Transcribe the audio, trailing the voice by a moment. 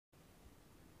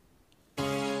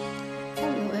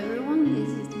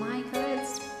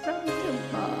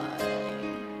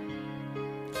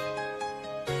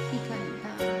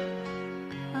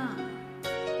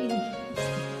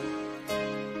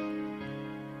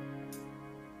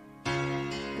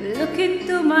Look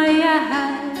into my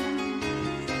eyes,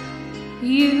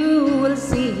 you will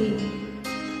see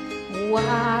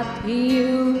what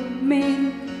you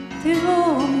mean to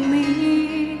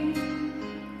me.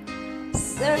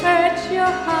 Search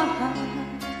your heart,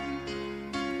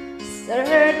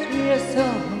 search your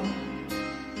soul,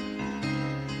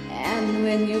 and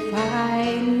when you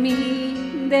find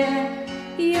me there,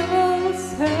 you'll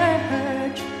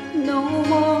search no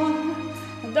more.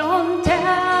 Don't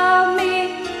tell me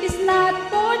it's not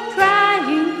worth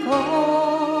trying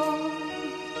for.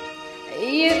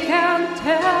 You can't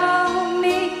tell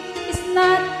me it's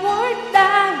not worth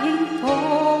dying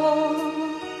for.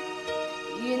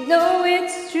 You know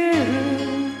it's true.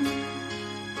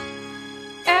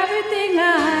 Everything I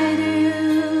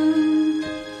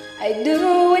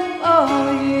do it for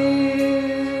you.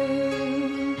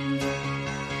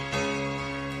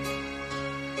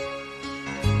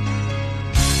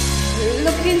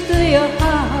 Look into your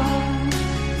heart,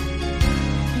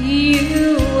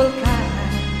 you will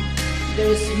find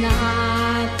there's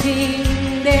nothing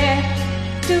there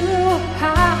to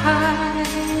hide.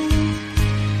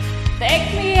 Take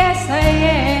me as I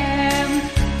am,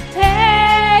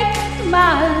 take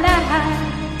my life.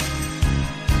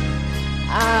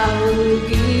 I will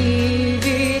give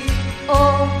it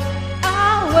all, I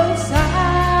will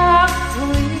sacrifice.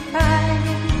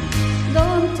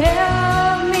 Don't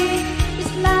tell me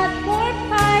it's not worth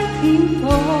fighting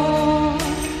for.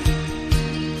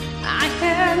 I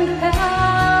can't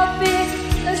help it,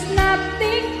 there's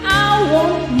nothing I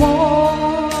want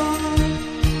more.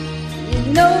 You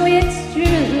know it's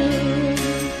true.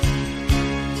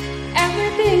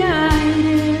 Everything I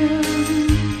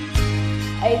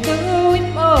do it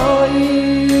for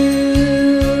you.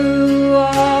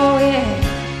 Oh yeah.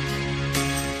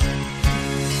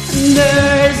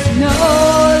 There's no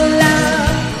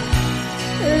love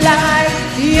like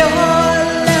your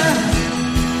love,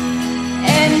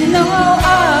 and no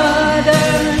other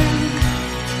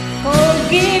could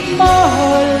give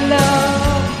more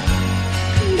love.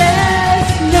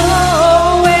 There's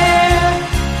nowhere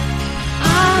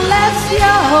unless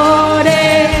you're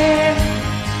there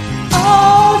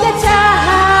all the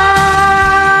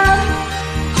time,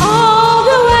 all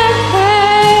the way.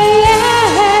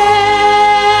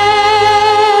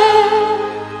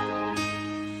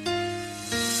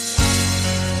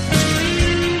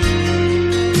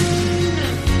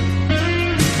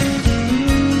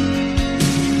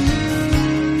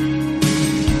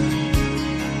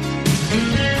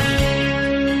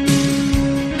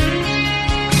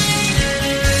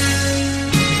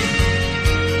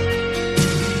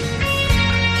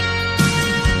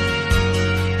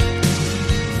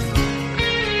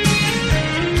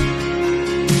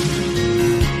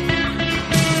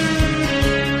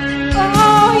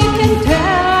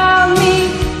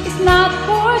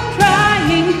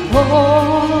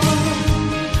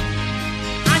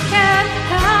 I can't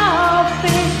help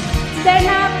it, there's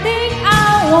nothing I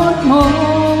want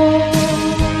more.